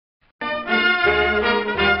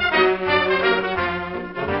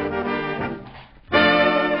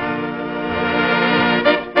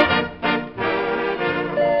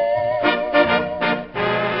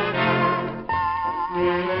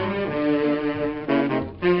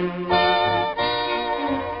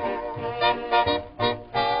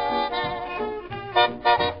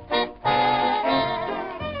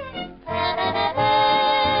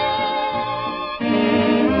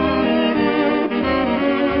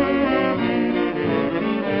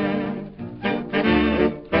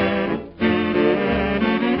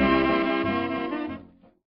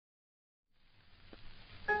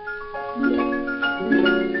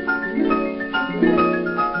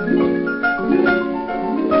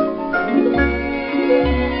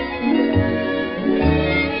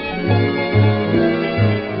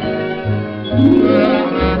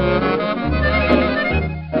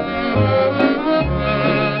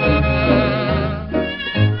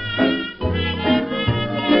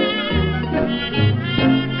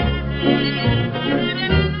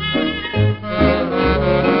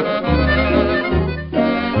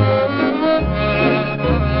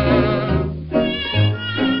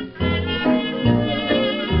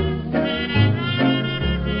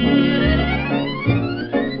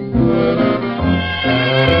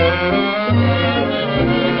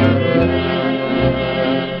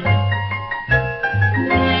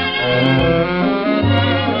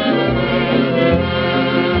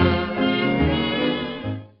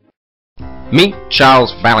Meet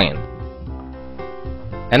Charles Valiant,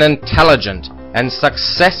 an intelligent and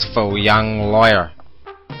successful young lawyer.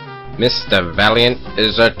 Mr. Valiant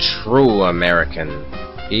is a true American.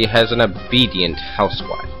 He has an obedient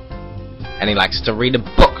housewife, and he likes to read a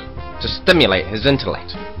book to stimulate his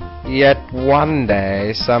intellect. Yet one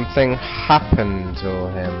day something happened to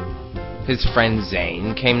him. His friend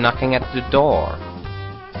Zane came knocking at the door.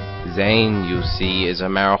 Zane, you see, is a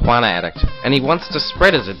marijuana addict, and he wants to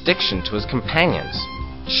spread his addiction to his companions.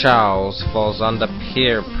 Charles falls under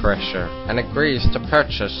peer pressure and agrees to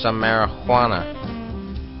purchase some marijuana.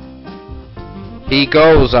 He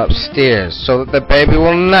goes upstairs so that the baby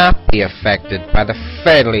will not be affected by the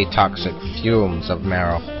fatally toxic fumes of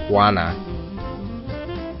marijuana.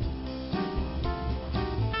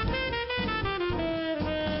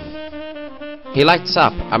 He lights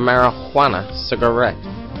up a marijuana cigarette.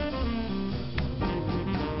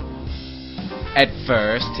 At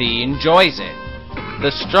first, he enjoys it.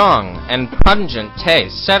 The strong and pungent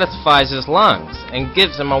taste satisfies his lungs and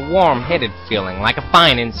gives him a warm-headed feeling like a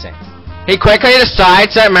fine incense. He quickly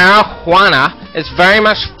decides that marijuana is very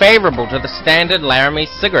much favorable to the standard Laramie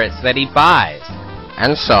cigarettes that he buys.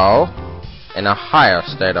 And so, in a higher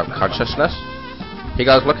state of consciousness, he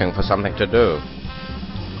goes looking for something to do.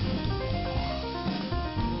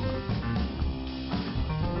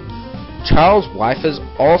 Charles' wife is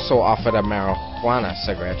also offered a marijuana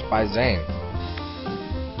cigarette by Zane.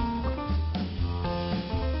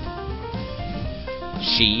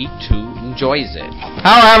 She, too, enjoys it.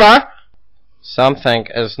 However, something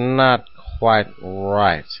is not quite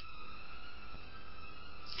right.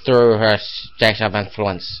 Through her state of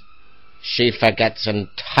influence, she forgets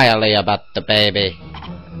entirely about the baby.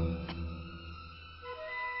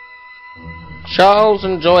 Charles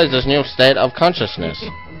enjoys this new state of consciousness.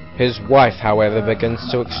 His wife, however,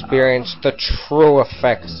 begins to experience the true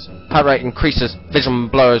effects. Heart rate increases, vision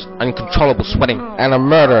blurs, uncontrollable sweating, and a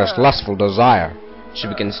murderous, lustful desire. She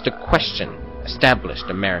begins to question established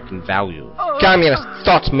American values. Communist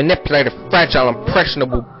thoughts manipulate a fragile,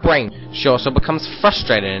 impressionable brain. She also becomes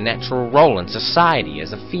frustrated in a natural role in society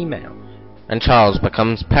as a female. And Charles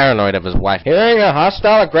becomes paranoid of his wife. Hearing a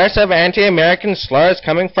hostile, aggressive, anti-American slurs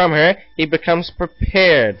coming from her, he becomes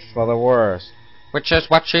prepared for the worst. Which is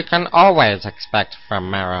what you can always expect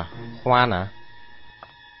from marijuana.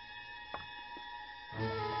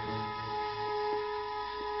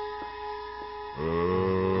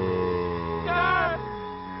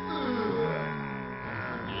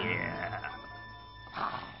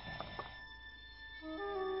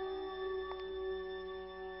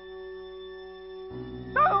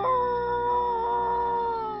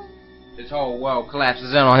 His whole world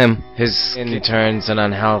collapses in on him. His skin turns an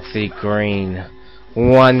unhealthy green.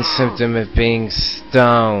 One symptom of being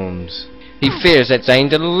stoned. He fears that Zane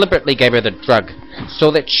deliberately gave her the drug,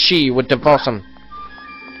 so that she would divorce him.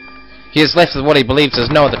 He is left with what he believes is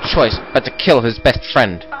no other choice but to kill his best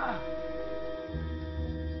friend.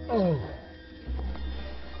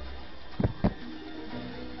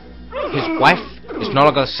 His wife is no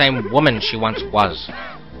longer the same woman she once was.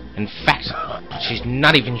 In fact, she's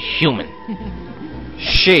not even human.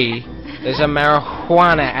 She is a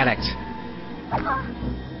marijuana addict.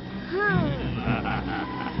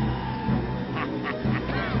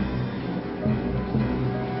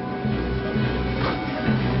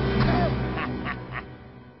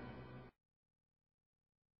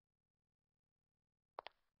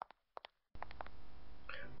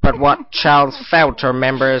 But what Charles failed to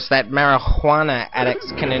remember is that marijuana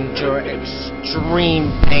addicts can endure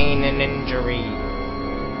extreme pain and injury.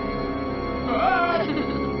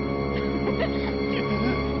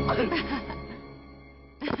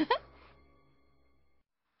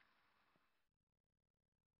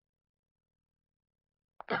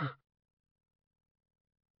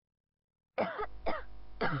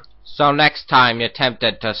 So next time you're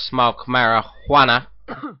tempted to smoke marijuana,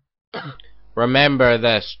 remember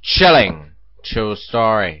this chilling true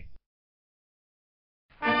story.